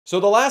So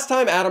the last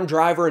time Adam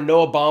Driver and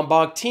Noah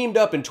Baumbach teamed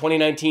up in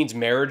 2019's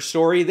Marriage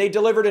Story, they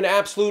delivered an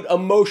absolute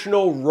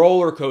emotional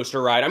roller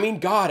coaster ride. I mean,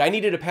 God, I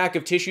needed a pack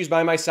of tissues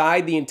by my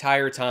side the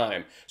entire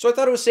time. So I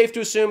thought it was safe to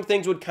assume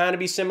things would kind of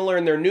be similar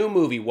in their new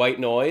movie, White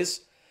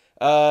Noise.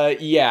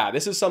 Yeah,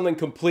 this is something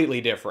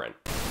completely different.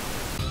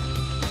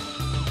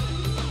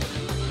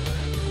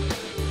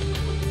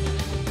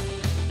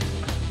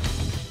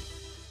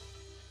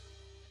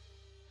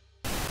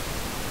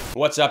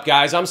 What's up,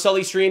 guys? I'm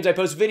Sully Streams. I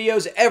post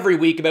videos every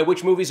week about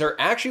which movies are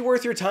actually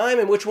worth your time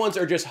and which ones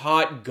are just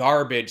hot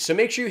garbage. So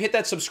make sure you hit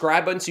that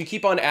subscribe button so you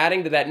keep on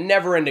adding to that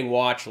never-ending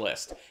watch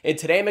list. And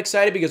today I'm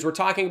excited because we're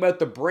talking about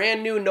the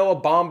brand new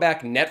Noah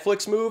Baumbach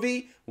Netflix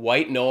movie,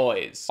 White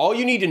Noise. All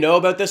you need to know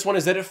about this one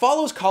is that it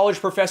follows college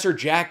professor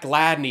Jack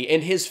Gladney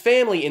and his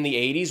family in the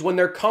 80s when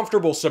their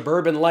comfortable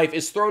suburban life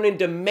is thrown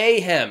into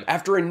mayhem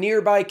after a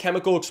nearby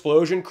chemical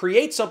explosion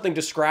creates something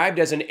described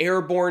as an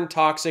airborne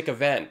toxic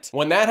event.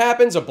 When that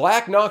happens, a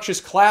black noxious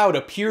cloud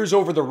appears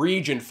over the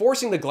region,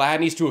 forcing the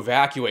Gladneys to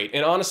evacuate.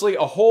 And honestly,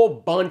 a whole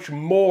bunch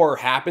more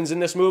happens in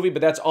this movie,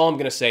 but that's all I'm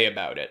gonna say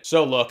about it.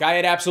 So look, I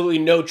had absolutely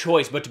no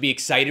choice but to be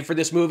excited for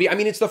this movie. I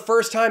mean, it's the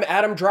first time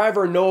Adam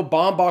Driver and Noah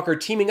Baumbach are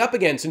teaming up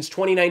again since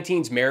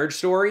 2019's Marriage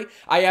Story.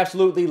 I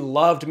absolutely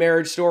loved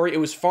Marriage Story. It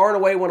was far and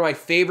away one of my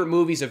favorite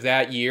movies of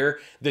that year.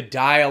 The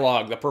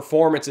dialogue, the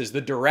performances,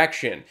 the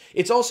direction.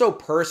 It's also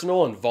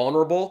personal and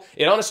vulnerable.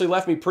 It honestly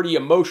left me pretty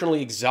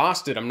emotionally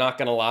exhausted, I'm not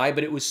gonna lie,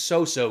 but it was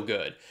so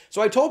good.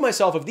 So I told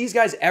myself if these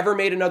guys ever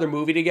made another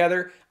movie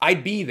together,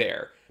 I'd be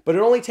there. But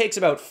it only takes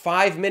about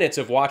 5 minutes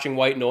of watching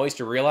White Noise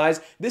to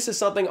realize this is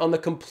something on the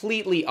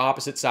completely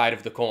opposite side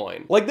of the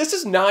coin. Like, this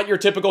is not your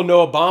typical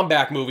Noah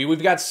Baumbach movie.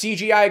 We've got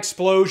CGI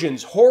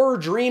explosions, horror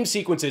dream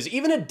sequences,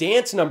 even a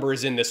dance number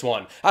is in this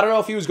one. I don't know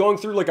if he was going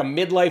through like a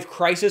midlife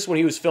crisis when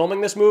he was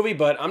filming this movie,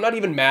 but I'm not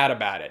even mad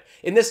about it.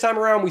 And this time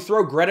around, we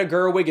throw Greta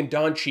Gerwig and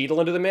Don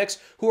Cheadle into the mix,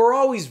 who are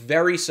always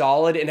very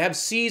solid and have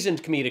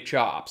seasoned comedic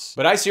chops.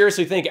 But I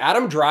seriously think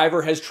Adam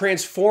Driver has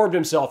transformed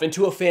himself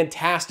into a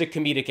fantastic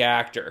comedic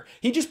actor.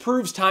 He just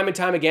proves time and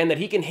time again that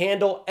he can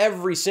handle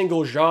every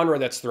single genre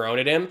that's thrown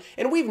at him,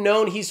 and we've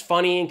known he's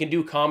funny and can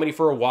do comedy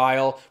for a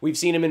while. We've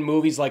seen him in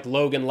movies like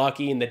Logan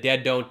Lucky and The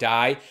Dead Don't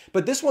Die,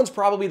 but this one's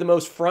probably the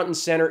most front and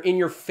center,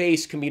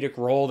 in-your-face comedic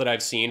role that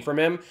I've seen from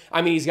him.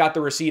 I mean, he's got the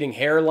receding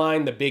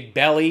hairline, the big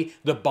belly,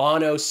 the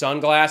Bono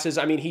sunglasses.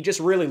 I mean, he just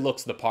really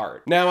looks the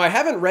part. Now, I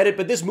haven't read it,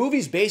 but this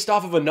movie's based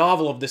off of a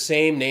novel of the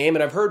same name,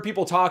 and I've heard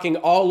people talking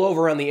all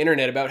over on the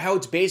internet about how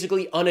it's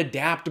basically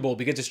unadaptable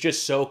because it's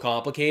just so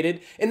complicated,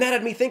 and that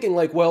had me thinking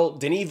like, well,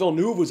 Denis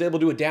Villeneuve was able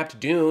to adapt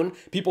Dune.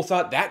 People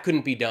thought that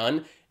couldn't be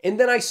done. And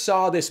then I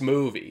saw this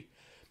movie.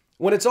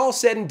 When it's all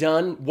said and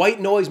done,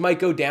 White Noise might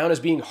go down as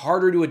being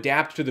harder to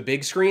adapt to the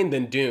big screen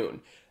than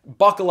Dune.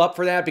 Buckle up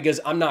for that because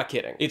I'm not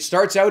kidding. It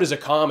starts out as a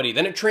comedy,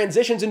 then it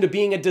transitions into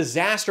being a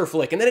disaster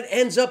flick, and then it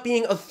ends up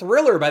being a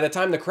thriller by the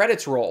time the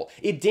credits roll.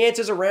 It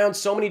dances around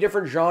so many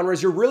different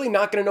genres, you're really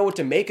not going to know what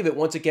to make of it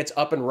once it gets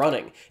up and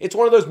running. It's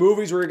one of those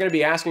movies where you're going to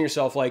be asking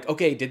yourself like,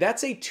 okay, did that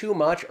say too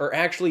much or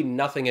actually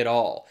nothing at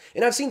all?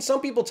 And I've seen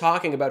some people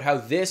talking about how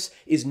this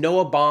is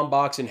Noah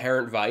Baumbach's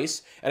Inherent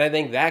Vice, and I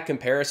think that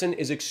comparison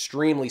is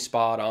extremely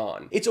spot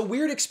on. It's a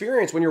weird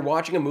experience when you're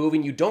watching a movie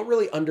and you don't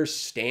really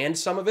understand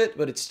some of it,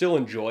 but it's still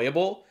enjoyable.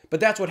 But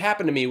that's what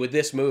happened to me with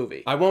this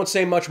movie. I won't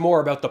say much more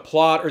about the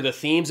plot or the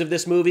themes of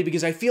this movie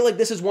because I feel like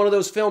this is one of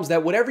those films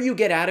that whatever you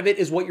get out of it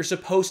is what you're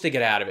supposed to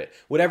get out of it.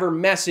 Whatever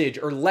message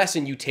or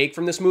lesson you take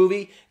from this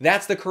movie,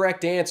 that's the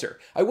correct answer.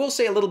 I will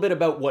say a little bit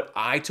about what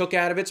I took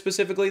out of it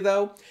specifically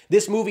though.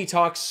 This movie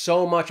talks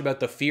so much about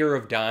the fear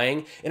of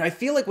dying, and I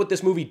feel like what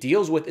this movie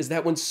deals with is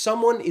that when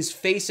someone is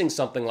facing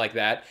something like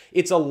that,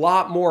 it's a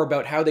lot more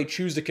about how they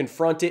choose to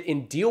confront it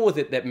and deal with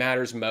it that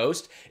matters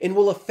most and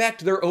will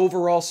affect their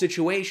overall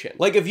situation.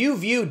 Like if you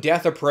view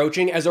death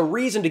approaching as a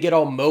reason to get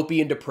all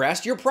mopey and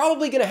depressed, you're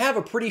probably going to have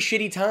a pretty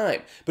shitty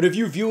time. But if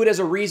you view it as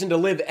a reason to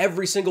live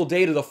every single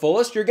day to the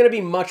fullest, you're going to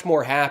be much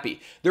more happy.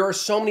 There are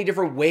so many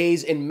different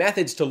ways and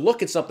methods to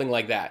look at something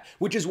like that,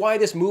 which is why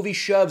this movie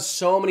shoves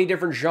so many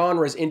different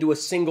genres into a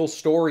single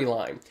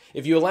storyline.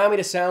 If you allow me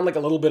to sound like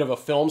a little bit of a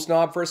film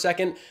snob for a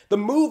second, the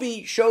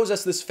movie shows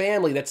us this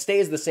family that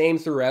stays the same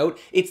throughout.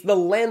 It's the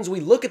lens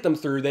we look at them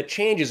through that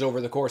changes over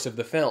the course of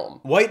the film.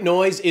 White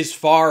Noise is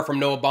far from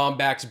Noah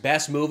Baumbach's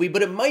best movie,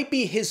 but it might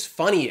be his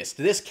funniest.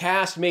 This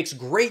cast makes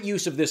great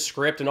use of this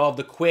script and all of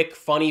the quick,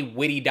 funny,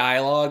 witty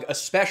dialogue,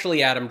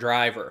 especially Adam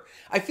Driver.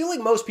 I feel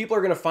like most people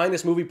are going to find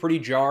this movie pretty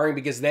jarring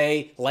because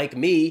they, like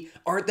me,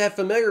 aren't that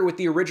familiar with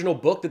the original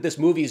book that this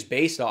movie is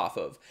based off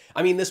of.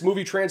 I mean, this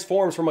movie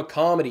transforms from a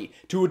comedy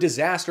to a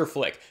disaster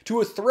flick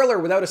to a thriller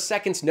without a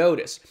second's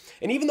notice.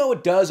 And even though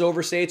it does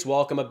overstay its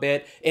welcome a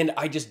bit, and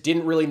I just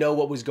didn't really know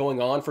what was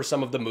going on for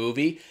some of the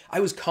movie,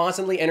 I was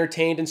constantly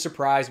entertained and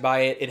surprised by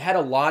it. It had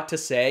a lot to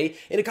say,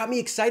 and it got me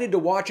excited to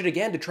watch it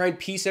again to try and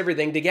piece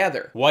everything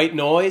together. White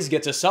Noise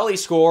gets a Sully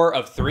score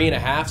of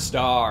 3.5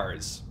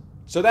 stars.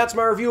 So that's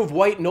my review of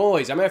White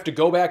Noise. I'm gonna have to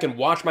go back and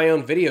watch my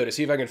own video to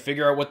see if I can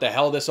figure out what the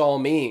hell this all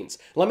means.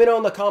 Let me know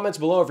in the comments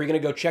below if you're gonna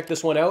go check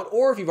this one out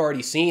or if you've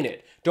already seen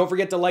it. Don't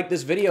forget to like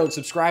this video and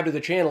subscribe to the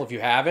channel if you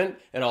haven't,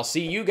 and I'll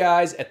see you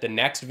guys at the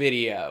next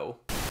video.